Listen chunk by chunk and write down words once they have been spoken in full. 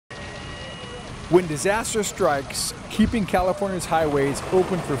When disaster strikes, keeping California's highways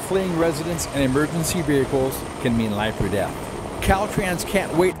open for fleeing residents and emergency vehicles can mean life or death. Caltrans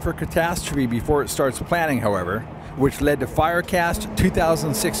can't wait for catastrophe before it starts planning, however, which led to Firecast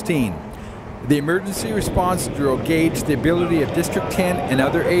 2016. The emergency response drill gauged the ability of District 10 and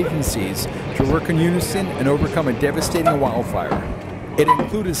other agencies to work in unison and overcome a devastating wildfire. It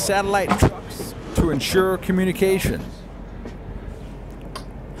included satellite trucks to ensure communication,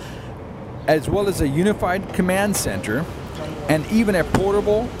 as well as a unified command center, and even a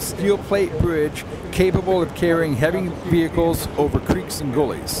portable steel plate bridge capable of carrying heavy vehicles over creeks and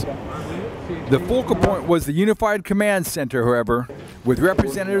gullies. The focal point was the unified command center, however, with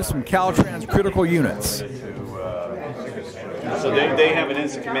representatives from Caltrans critical units. So they have an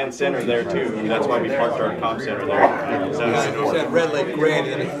instant command center there too, and that's why we parked our comm center there.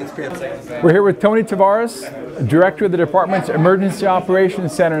 We're here with Tony Tavares, Director of the Department's Emergency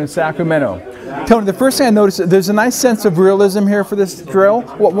Operations Center in Sacramento. Tony, the first thing I noticed, there's a nice sense of realism here for this drill.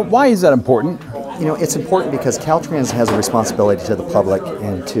 Why is that important? You know, it's important because Caltrans has a responsibility to the public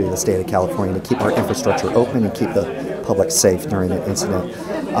and to the state of California to keep our infrastructure open and keep the public safe during an incident.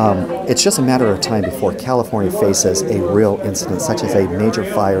 It's just a matter of time before California faces a real incident, such as a major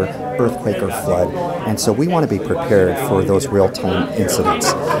fire, earthquake, or flood. And so we want to be prepared for those real-time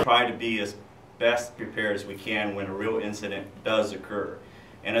incidents. Try to be as best prepared as we can when a real incident does occur.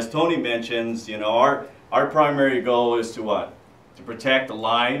 And as Tony mentions, you know, our primary goal is to what? To protect the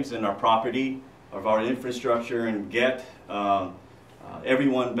lives and our property of our infrastructure and get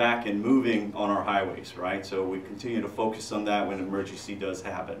everyone back and moving on our highways, right? So we continue to focus on that when an emergency does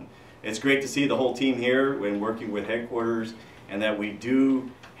happen. It's great to see the whole team here when working with headquarters, and that we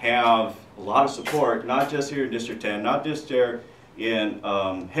do have a lot of support, not just here in District 10, not just there in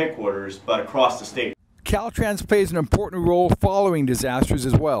headquarters, but across the state. Caltrans plays an important role following disasters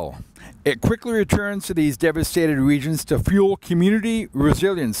as well. It quickly returns to these devastated regions to fuel community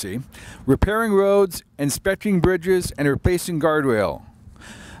resiliency, repairing roads, inspecting bridges, and replacing guardrail.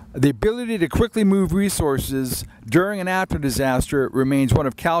 The ability to quickly move resources during and after disaster remains one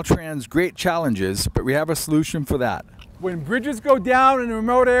of Caltrans' great challenges, but we have a solution for that. When bridges go down in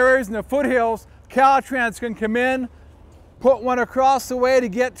remote areas in the foothills, Caltrans can come in, put one across the way to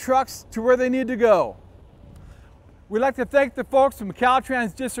get trucks to where they need to go. We'd like to thank the folks from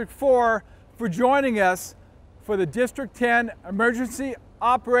Caltrans District 4 for joining us for the District 10 Emergency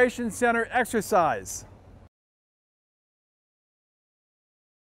Operations Center exercise.